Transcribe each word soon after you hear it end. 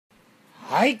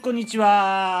はい、こんにち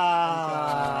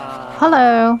は。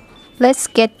Hello.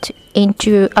 Let's get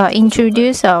into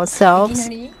introduce ourselves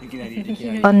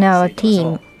on our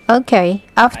team. Okay,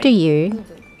 after you.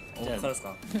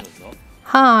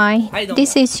 Hi,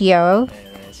 this is Yo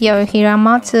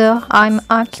Hiramatsu. I'm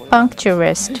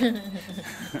acupuncturist.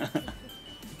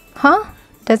 Huh?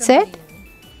 That's it?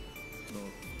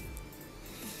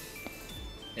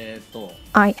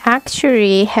 I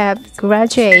actually have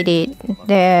graduated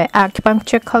the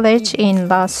acupuncture college in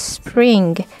last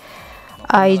spring.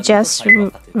 I just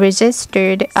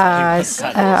registered as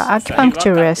an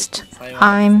acupuncturist.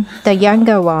 I'm the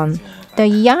younger one, the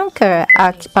younger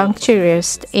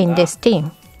acupuncturist in this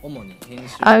team.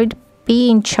 I would be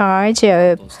in charge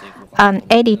of an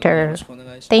editor.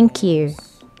 Thank you.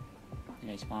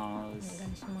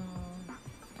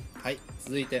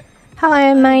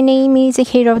 Hello, my name is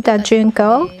Hirota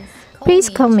Junko. Please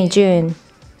call me Jun.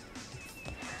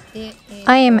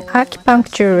 I am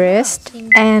acupuncturist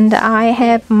and I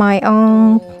have my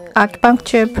own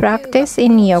acupuncture practice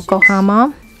in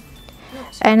Yokohama.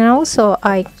 And also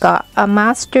I got a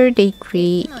master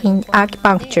degree in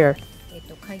acupuncture.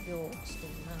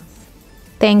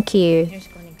 Thank you.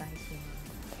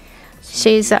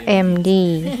 She's a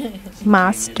MD,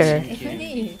 master.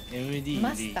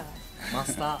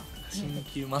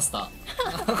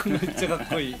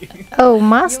 Oh,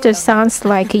 master sounds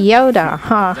like Yoda.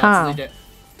 Ha ha.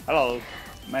 Hello,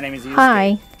 my name is Yusuke.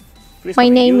 Hi, my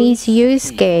name is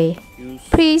Yusuke.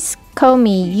 Please call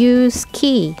me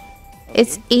Yusuke.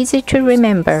 It's easy to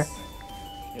remember.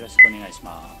 よろしくお願いし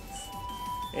ます。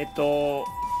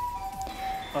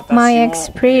My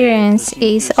experience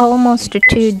is almost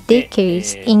 2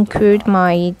 decades, include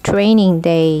my training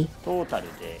day. トータル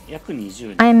で約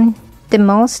20年。I'm the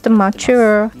most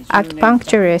mature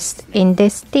acupuncturist in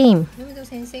this team.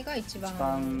 一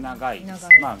番長いです。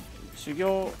まあ修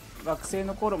行学生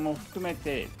の頃も含め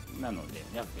てなので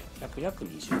約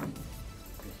20年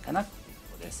かなという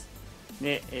ことです。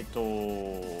で、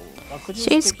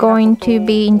She's going to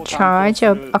be in charge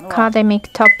of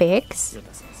academic topics.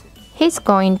 He's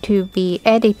going to be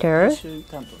editor.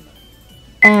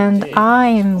 And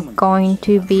I'm going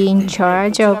to be in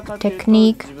charge of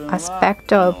technique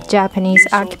aspect of Japanese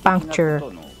acupuncture.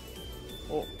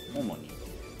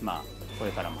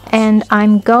 And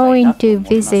I'm going to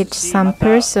visit some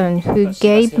person who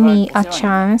gave me a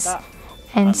chance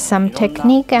and some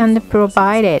technique and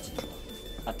provide it.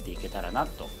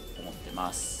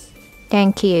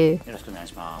 Thank you.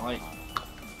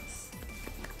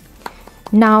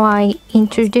 Now I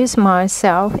introduce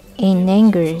myself in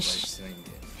English.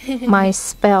 My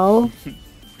spell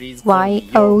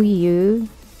Y-O-U,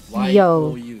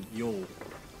 yo.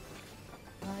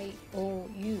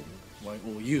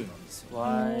 Y-O-U なんですよ。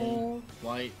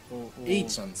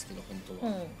Y-O-H なんですけど本当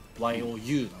は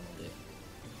Y-O-U なので。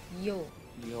Yo.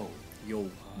 Yo.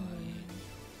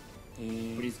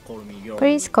 Please call me yo.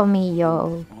 Please call me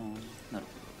yo.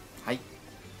 はい。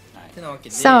てなわけ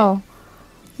で。So,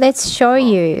 let's show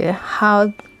you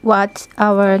what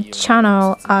our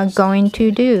channel are going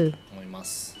to do. 思いま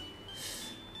す。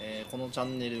このチャ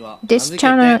ンネルは This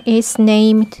channel is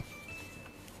named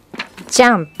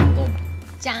JANP.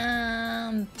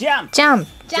 Jump. Jump! JANP.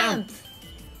 Jump.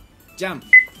 ジャンプ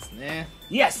ですね。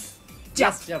 Yes!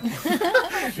 Jump! ジャンプ。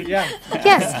ジャンプ。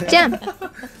 Yes, JANP.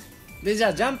 でじゃ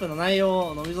あジャンプの内容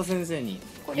をのびぞ先生に、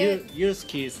ユース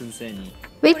キー先生に。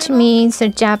Which means the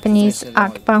Japanese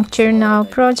Acupuncture Now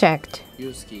project. ユ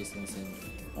ースキー先生に。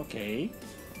Okay.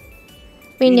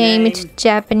 We named it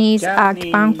Japanese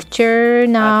Acupuncture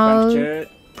Now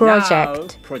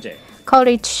project. Call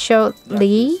it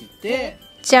shortly で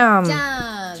JANP.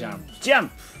 ジャンプ。 Jump!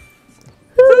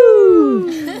 Woo!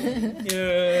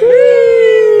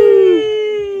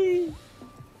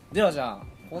 ではじゃあ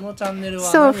このチャンネル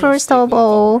は So first of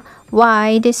all,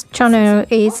 why this channel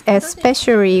is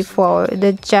especially for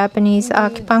the Japanese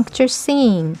acupuncture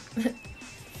scene?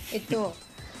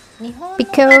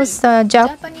 Because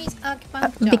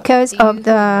of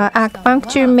the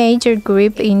acupuncture major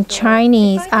group in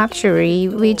Chinese actually,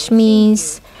 which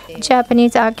means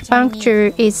Japanese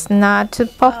acupuncture is not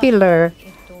popular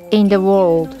in the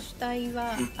world.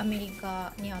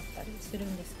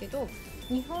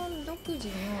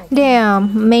 There are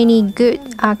many good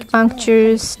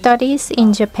acupuncture studies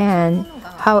in Japan.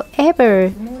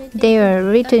 However, they are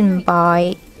written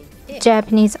by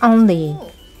Japanese only.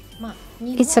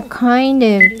 It's a kind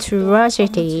of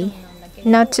tragedy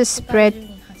not to spread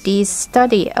this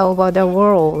study over the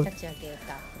world.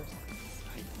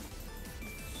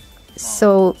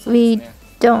 So we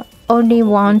don't only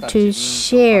want to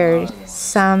share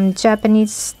some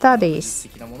Japanese studies,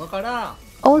 的なものから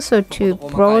also to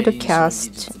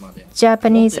broadcast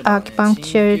Japanese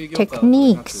acupuncture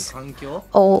techniques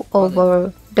all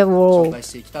over the 紹 world. 介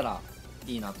していけたら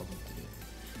いいなと思ってる。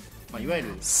まあいわゆ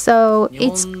る So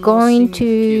it's going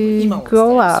to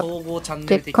grow up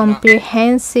the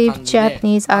comprehensive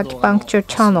Japanese acupuncture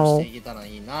channel.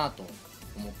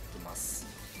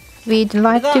 We'd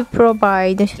like to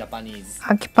provide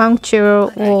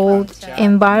acupuncture world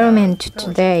environment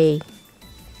today.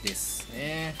 です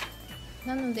ね。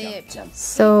なので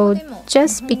So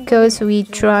just because we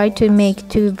try to make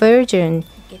two versions, い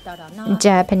けたらな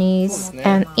Japanese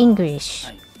and English.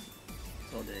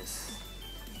 そうです。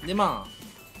でまあ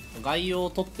概要を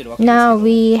取ってるわけですけ Now ど、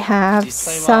 we have 実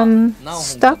際は some 何本か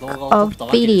stock 動画を撮 of った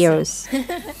わけですよ。 videos. 撮っ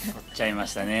ちゃいま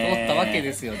した撮ったわけで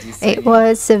ね。すよ実際 It に。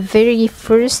 was the very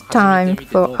first time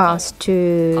for us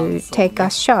to take a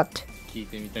shot. 聞い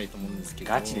てみたいと思うんですけど。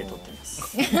ガチで撮ってま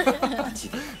す。ガチ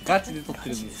で。ガチで撮って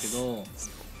るんですけど。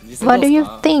実際 What ど do う you で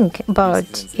すか think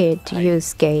about it,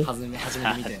 Yusuke? 初めて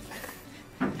見て。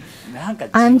なんか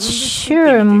I'm 自分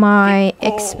で sure my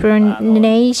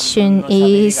explanation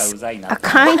is a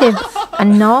kind of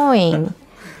annoying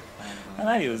か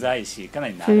なりうざいし、かな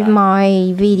り長 to い。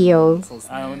 my video. そうです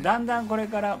ね。だんだんこれ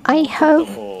から I もうちょっと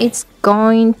hope こう it's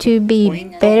going to be ポイ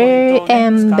ント better をね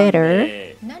and 掴ん better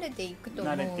で慣れていくと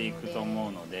思う慣れていのでくと思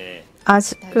うので、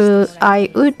 as I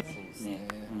would ね、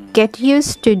get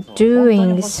used to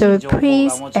doing, so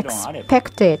please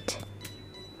expect it.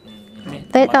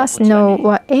 Let us know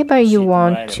whatever you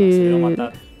want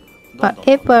to,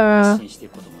 whatever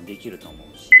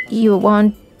you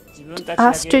want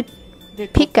us to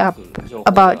pick up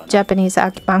about Japanese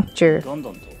acupuncture. どん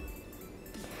どんと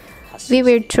We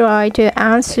will try to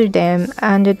answer them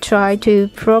and try to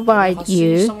provide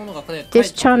you.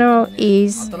 This channel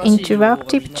is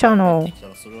interactive channel.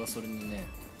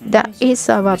 That is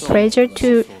our pleasure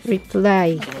to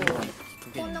reply.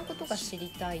 こんなことが知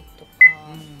りたいとか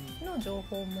の情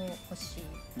報も欲しい。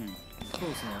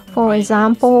 For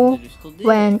example,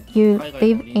 when you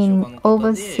live in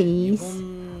overseas,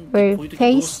 we're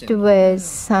faced with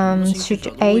some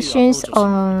situations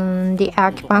on the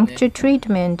acupuncture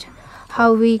treatment,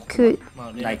 how we could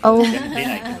ないけど出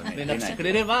ないけどね。連絡してく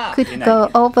れれば could go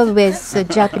over with the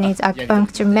Japanese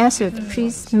acupuncture method.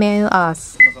 Please mail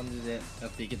us. こんな感じでやっ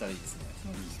ていけたらいいですね。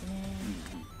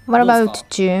 What about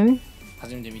June?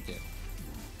 初めて見て。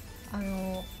あ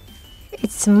の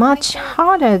It's much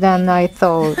harder than I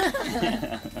thought. 確か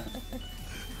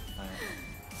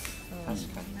に。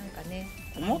なんかね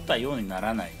思ったようにな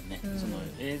らないよね。その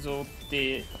映像っ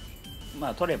てま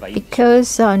あ撮ればいいんですよ。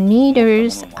 Because our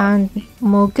needles and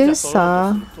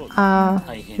mogusa are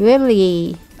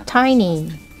really tiny.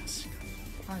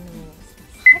 あの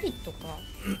針とか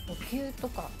お灸と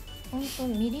か本当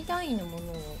ミリ単位のも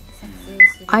のを撮影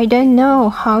する。 I don't know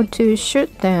how to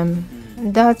shoot them.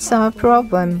 That's our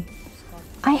problem.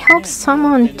 I hope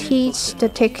someone teach the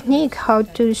technique how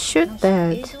to shoot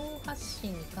映 that. 像発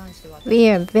信に関しては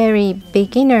We are very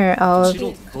beginner ど of 素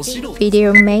人、ど素人。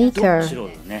 video 素 maker. 人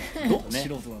ね。ね素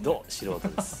人なんだど素人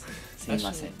です。すい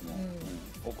ません。も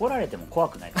う怒られても怖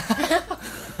くないから。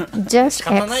 Just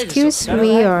excuse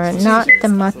we are not the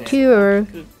mature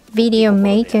video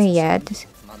maker yet.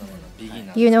 まだまだビギ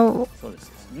ナー。 You know, そうで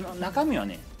す。中身は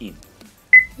ねいい。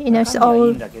 you know, 中身はいい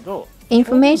so んだけど、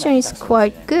 information is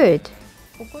quite good.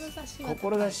 志は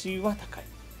志は高い。確か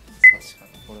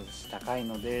に。志高い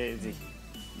のでぜひ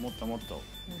もっともっと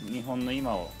日本の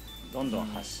今をどんどん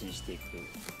発信していく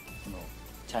この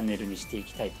チャンネルにしてい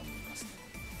きたいと思います。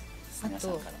あ皆さ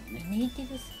んとからもね。ネイティ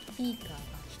ブスピーカーが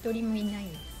一人もいないん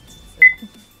です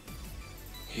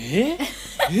実は。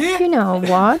You know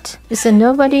what? So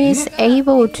nobody is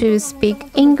able to speak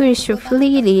English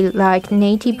freely like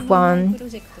native プ one. ロ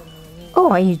ジェクトのように Oh,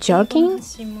 are you 英語の joking? 発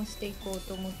信もしていこう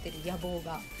と思ってる野望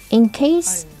が In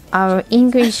case our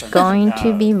English going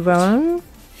to be wrong, な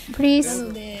please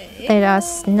ので let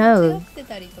us 英語を know. 間違って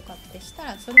たりとかってした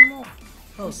らそれも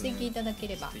ご指摘いただけ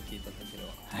れば指摘いただければ。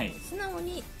はい。素直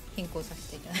に変更させ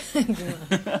ていただき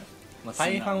ます。まあ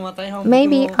大半は大半。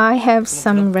 Maybe I have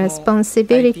some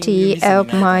responsibility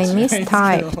of my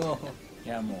mistype. い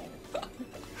やも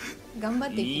頑張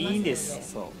っうていきますのでいいんで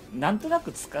す。そう。なんとな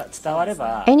く伝われ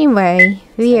ば。 Anyway,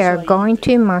 we are going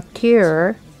to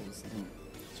mature.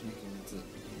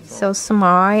 So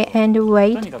smile and と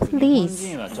wait, にかく日本 please.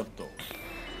 人はちょっと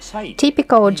シャイ。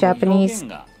 Typical 表 Japanese, 現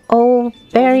が all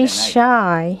very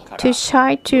shy, too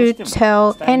shy どう to して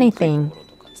も tell 伝えにくい anything. ところ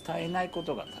とか伝えないこ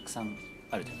とがたくさん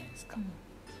あるじゃないですか。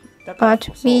だからこ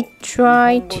But そ we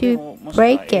try 日本語でも to もしくは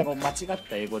break 英 it. 語間違っ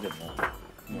た英語でももう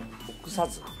さ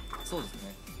ず、そうです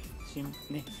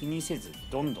ね。気にせず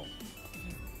どんどん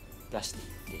出していっ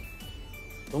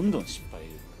て、どんどん失敗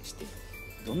して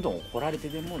どんどん怒られて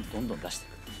でもどんどん出してい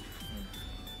く。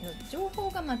情報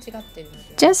が間違ってるの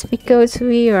で。Just because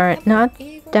we are not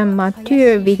the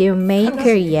mature video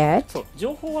maker yet, そう、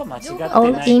情報は間違って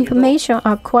all ないけど information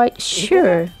are quite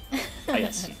sure.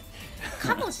 怪しい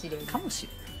かもしれない。かもし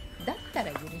れだった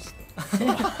ら許して。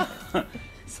ない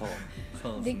そうそ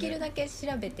うですね。できるだけ調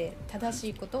べて正し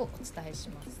いことをお伝えし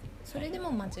ます。それで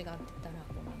も間違ってたらご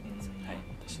めんなさい。はい、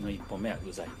私の一本目は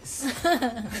うざいです。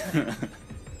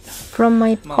 From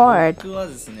my まあ part, 僕は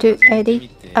ですね、 to 初めて見 edit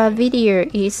て a video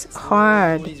is 想像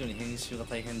hard. 以上に編集が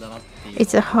大変だなっていう。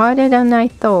 It's harder than I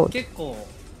thought. 結構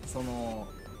その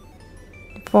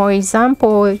For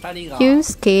example, 二人が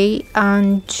Yusuke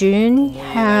and Jun 思い描い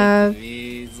have てる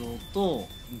映像と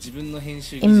自分の編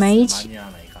集技術が間に合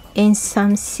わないかな。 in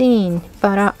some scene,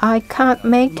 but I can't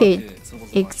make it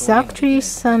exactly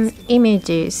some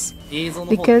images 映像の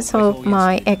方と because 僕が of 表現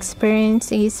my してる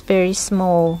experience is very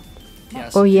small. 手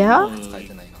足 Oh, yeah? 使え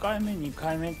てないな。 1回目2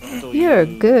回目と You're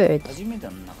いう good. 初めて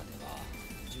の中では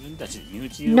自分たちで身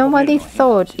内で Nobody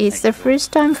thought it's the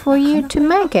first time for you to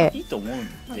make い it. いと思うん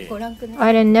まあで、ご覧くだ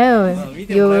さい。 I don't まあ know. 見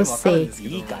てもら You え will ば分かるん see. ですけ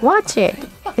ど、いいか Watch it.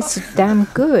 It's damn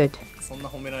good. そんな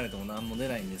褒められても何も出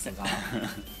ないんですが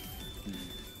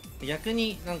逆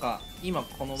になんか今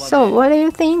この場で So, what do you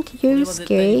think, これは絶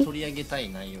対に Yusuke? 取り上げたい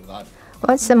内容がある。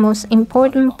 What's the most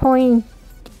important point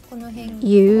この辺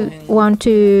you want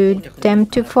to them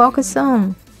to focus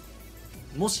on?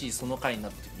 もしその回にな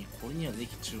った時にこれにはぜ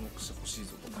ひ注目してほしい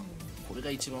ぞとか、これが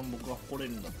一番僕が誇れ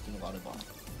るんだっていうのがあれば、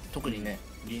特にね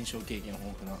臨床経験豊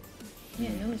富な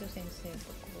ね、野水先生と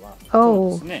かは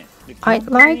そうで Oh, すね。で I'd 基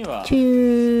本的に like は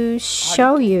to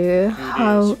show you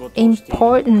how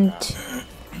important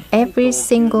every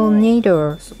single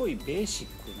needle すごいベーシッ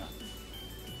クな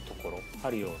ところ、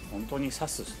針を本当に刺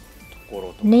すところ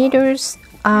とか、 needles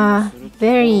are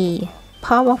very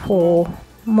powerful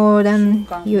more than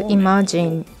you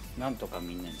imagine. なんとか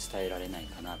みんなに伝えられない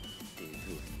かなっていうふ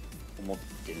うに思っ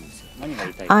てるんですよ。何が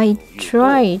言いたいかと I いうと、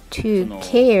 try to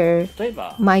care 例え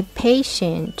ば my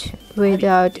patient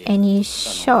without any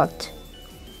shot.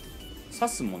 刺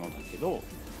すものだけど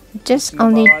Just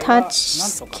only touch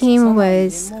skin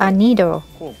with a needle.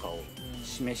 効果を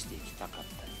示していきたかっ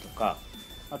たりとか、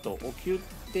あとお灸っ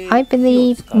て I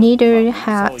believe 火を使う needle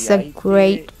まあ has a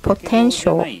great やけどじ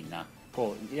ゃな potential. いな、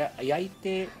こう焼い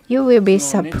て You will be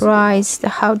surprised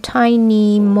how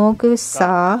tiny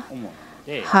Mogusa 思うの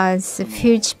で、 has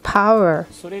huge power.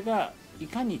 それがい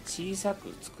かに小さ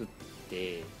く作っ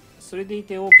てそれでい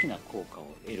て大きな効果を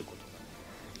得ることが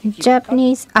できるかっていう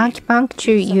Japanese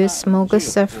acupuncture use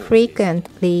Mogusa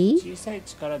frequently 小さい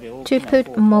力で大 to きな put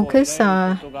効果を得られる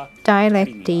Mogusa ことが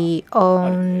directly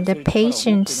on the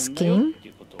patient's skin, って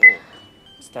いうことを伝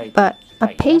えていきた but い a な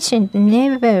patient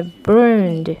never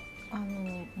burned.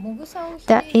 もぐさをす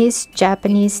That る is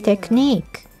Japanese technique.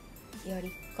 や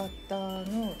り方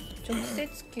の直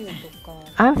接灸とか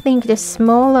I think the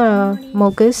smaller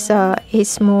Mogusa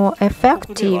is more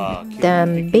effective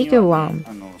than bigger one.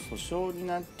 訴訟に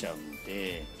なっちゃうん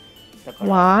で、だか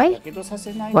ら Why? やけどさ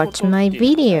せないこと Watch my っていう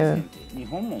のが video. 日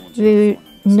本ももちろん We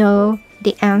そうなんです know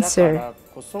the けど、だ answer. から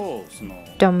こそその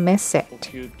Don't miss 呼 it.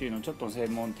 吸っていうのちょっと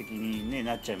専門的に、ね、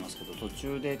なっちゃいますけど、途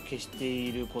中で消して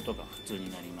いることが普通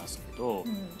になりますけど、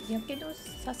やけど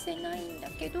させないんだ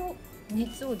けど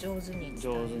熱を上手に伝える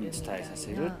上手に伝えさ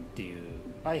せるっていう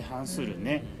相反する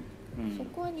ね、そ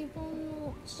こは日本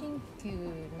の鍼灸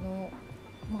の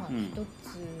まあうん一つの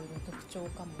特徴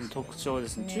かもしれない、特徴で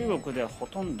すね。中国ではほ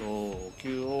とんどお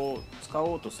灸を使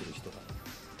おうとする人が、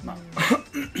まあ、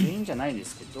全員じゃないで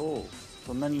すけど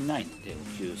そんなにいないので、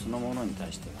お灸そのものに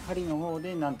対しては針の方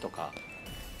でなんとか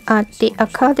At the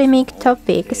academic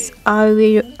topics, I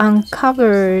will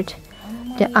uncover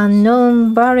the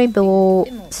unknown variable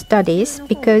studies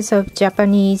because of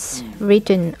Japanese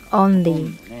written ほとん only. ど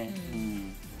ね、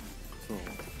そう、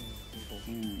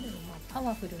でもまあパ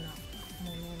ワフルなもの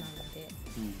なので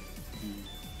うん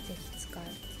ぜひ使っ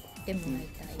てもらい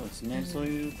たい。そうですね、そう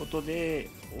いうことで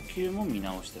お灸も見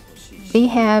直してほしいし、 We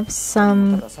have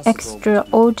some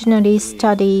extraordinary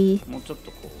study もうちょっと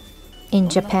こう in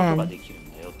こんなことが Japan. できる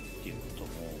んだよっていうことも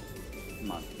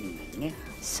まあみんなにね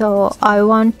So I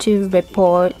want to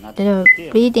report the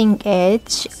leading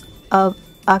edge of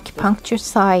acupuncture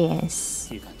science. っ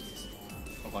ていう感じです。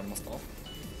わかりますか？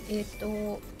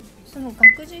その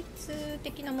学術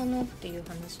的なものっていう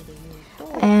話で言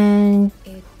うと、 And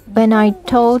when I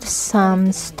told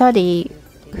some study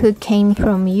who came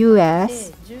from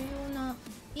US, 重要な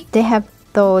they have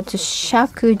thought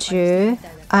shakuju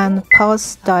and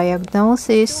pulse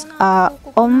diagnosis are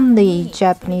only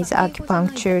Japanese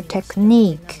acupuncture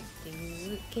technique.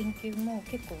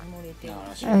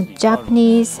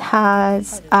 Japanese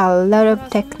has a lot of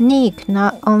technique,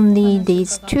 not only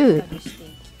these two.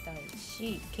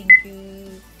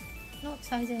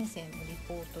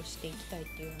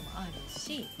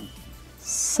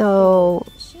 So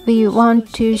we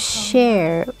want to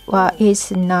share what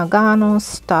is Nagano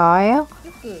style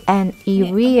and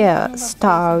Iria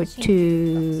style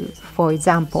too, for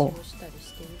example.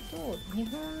 日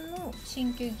本の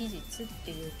鍼灸技術っ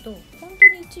ていうと本当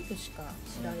に一部しか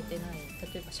知られてない、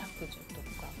例えば釈除と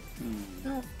か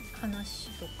の話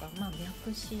とか、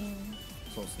脈診、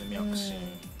そうですね、脈診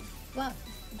は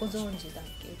ご存知だ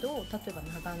けど、例えば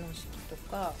長野式と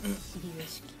か入江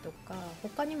式とか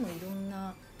他にもいろん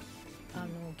な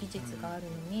技術がある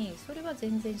のに、それは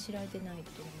全然知られてないっ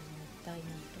ていうのももったいない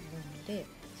と思うので、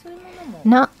そういうものも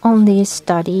Not only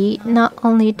study, not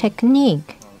only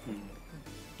technique.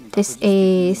 This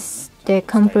is the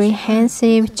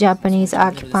comprehensive Japanese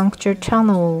acupuncture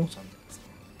channel,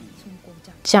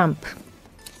 JANP.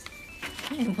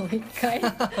 もう一回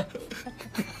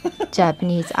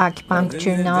Japanese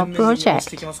Acupuncture Now し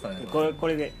て Project. きますからね。こ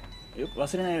れでよく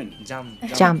忘れないようにジャンプ。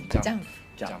 JANP. ジャンプ、ジャンプ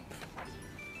ジャンプ。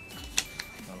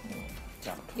ジ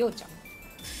ャンプようちゃん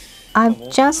I've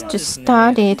just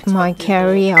started my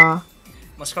career.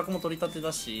 資格も取り立て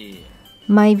だし、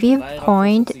 My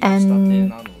viewpoint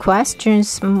and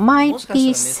questions might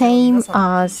be same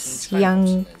as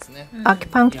young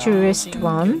acupuncturist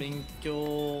one. 勉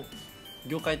強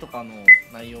業界とかの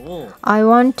内容を I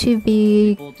want to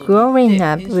be growing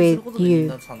up 編集する with ことで you,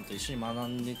 皆さんと一緒に学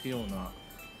んでいくような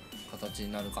形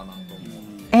になるかなと思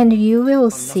うので、 and you will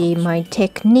see my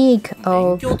technique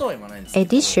勉 of 強とは言わないんですけ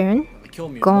ど、 edition 興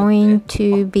味を持って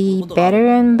going to be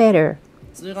better and better.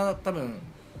 それが多分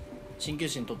鍼灸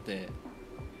師にとって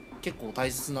結構大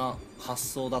切な発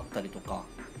想だったりとか、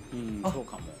そう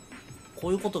かも。こ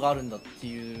ういうことがあるんだって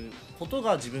いうこと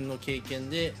が自分の経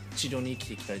験で治療に生き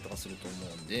てきたりとかすると思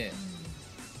うんで、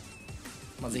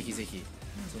ぜひぜひ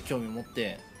その興味を持っ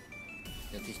て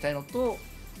やっていきたいのと、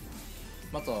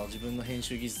あとは自分の編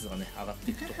集技術がね上がって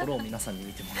いくところを皆さんに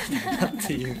見てもらいたいなっ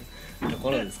ていうと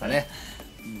ころですかね。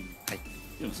はい。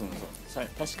でも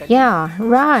確かに Yeah,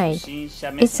 right. 初心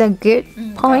者目 It's 線 a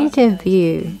good point of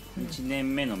view. 1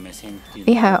年目の目線っていう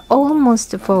We のは have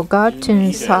almost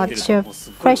forgotten such a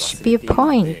fresh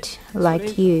viewpoint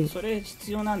like you. それ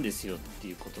必要なんですよって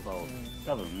いう言葉を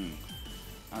多分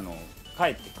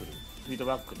返ってくるフィード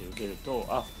バックで受けると、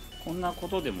あ、こんなこ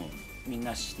とでもみん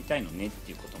な知りたいのねっ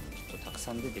ていうこともきっとたく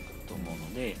さん出てくると思う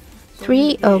ので、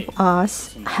 Three of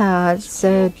us has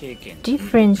a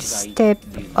different step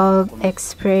of この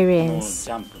experience.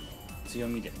 ジャンプの強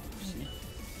みでもあるしね。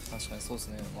確かにそうです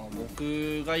ね。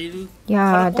僕がいる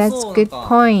Yeah, から that's こそ good なん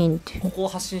か point. ここを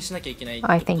発信しなきゃいけないって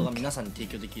I ことが think. 皆さんに提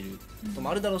供できること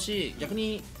もあるだろうし、逆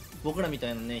に僕らみた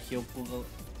いなねひよっこ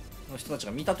の人たち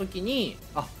が見たときに、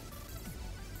あ、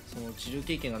その治療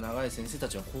経験が長い先生た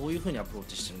ちはこういうふうにアプロー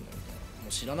チしてるんだみたいな、も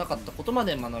う知らなかったことま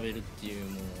で学べるっていう、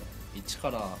もう1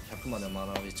から100まで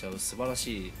学べちゃう素晴ら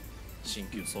しい鍼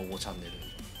灸総合チャンネル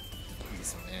で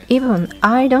すよね。 Even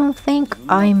I don't think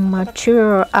I'm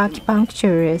mature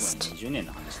acupuncturist. 20年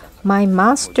の話だから。 My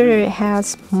master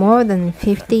has more than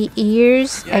 50 years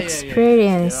それはも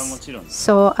experience, ちろん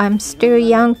so I'm still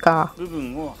younger. 部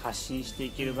分を発信して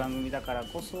いける番組だから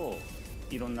こそ、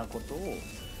いろんなことを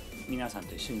皆さん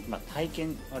と一緒に、体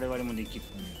験我々もできる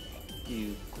って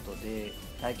いうことで、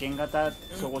体験型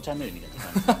総合チャンネルみたい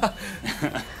な感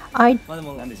I まあで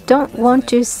もじなんでしょう don't want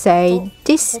to say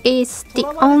this is the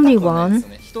only one.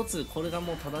 一つこれが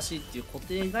もう正しいっていう固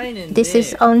定概念 This で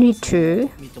is only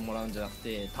true 見てもらうんじゃなく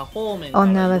て、多方面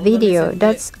on から our video.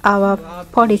 That's our 見てもら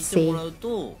policy. う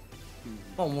と、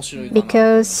面白いかな。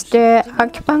 Because the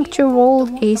acupuncture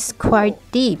world is quite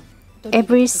deep.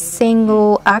 Every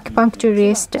single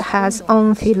acupuncturist has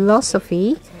own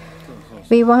philosophy.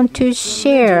 We want to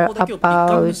share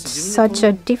about such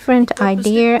a different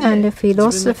idea and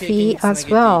philosophy as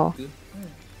well.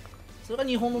 それが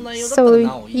日本の内容だったら So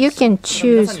なおいいし、 you can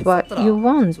choose what you それ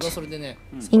want. はそれでね、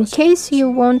 In case you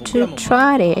want to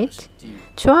try it,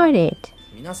 try it.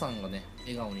 皆さんがね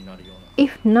笑顔になるような、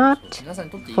 If not, 皆さん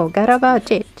にとっていい forget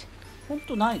about it. 本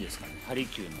当ないですかね、ハリ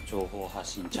キューの情報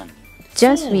発信チャンネル。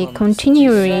 Just we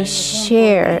continually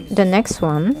share the next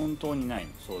one. 本当にないの、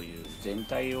そういう全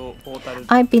体をポータル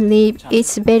I believe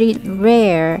it's very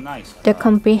rare, ないですか the ら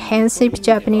comprehensive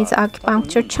Japanese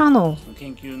acupuncture channel.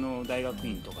 研究の大学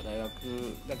院とか大学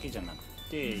だけじゃなく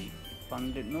て、一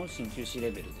般での鍼灸師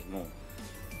レベルでも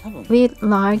多分 we'd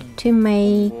like to 今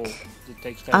make 後絶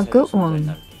対期待される a good 存在 one. に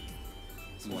なる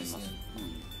と思います。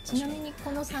ちなみに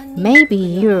この3人 Maybe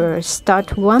you start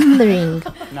wondering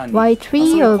何 why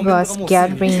three of us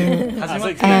gathering 初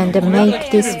めて and make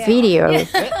this video.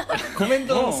 コメン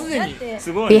トがもうすでに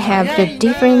すごい We have the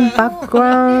different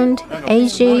background,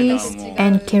 ages,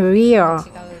 and 違 career. う3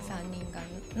人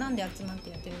がなんで集まって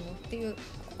やってるのっていうこ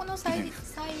この最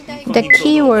大 The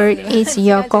keyword is 最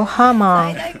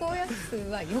Yokohama. 大公約数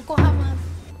は横浜。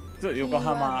そう横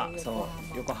浜、そ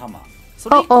う横浜。そ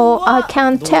れ以 Oh, 降 oh, I は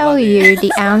can't tell you the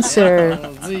answer.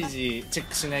 随時チェッ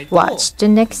クしないと Watch the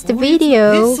next え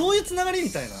video. そういうつながりみ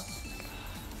たいな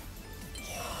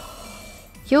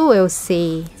You will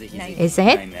see. ぜひぜ Is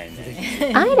ない it? ない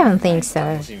ない。 I don't think so.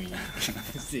 楽しみに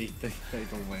していただきたい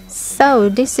と思います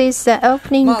So, this is the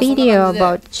opening まあ、そんな video 感じで。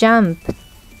 about JANP.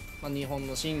 まあ、日本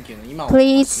の新旧の今を Please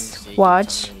発信していくチ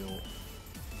watch ャンネルをこ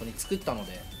こに作ったの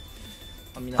で、ま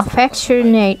あ、皆さんから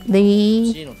Affectionately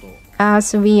欲しいのと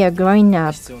as we are growing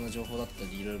up. 必要な情報だった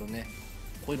りいろいろね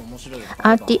こういうの面白いのが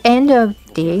あれ At ば the end of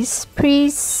this,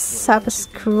 please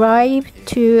subscribe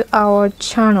to our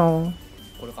channel.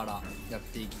 これからやっ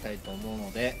ていきたいと思う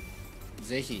ので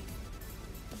ぜひ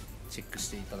チェックし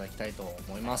ていただきたいと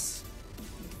思います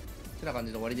てな感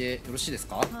じで終わりでよろしいです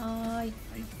かはーい。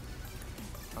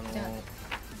じゃあ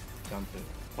ジャンプ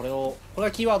これ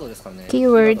はキーワードですからね Keyword キー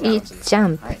ワードの is 話です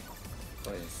JANP. はいそ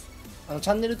うですチ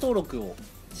ャンネル登録を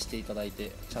していただい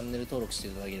てチャンネル登録して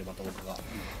いただければと僕が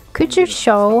Could you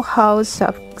show how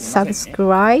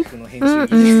subscribe? 僕の編集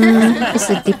技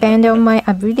術 It's depend on my て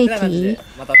な感じ ability. で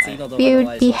また次の動画 We でお would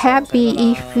会い be しましょう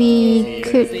happy if we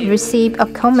could receive a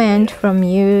comment from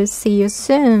you. See you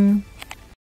soon.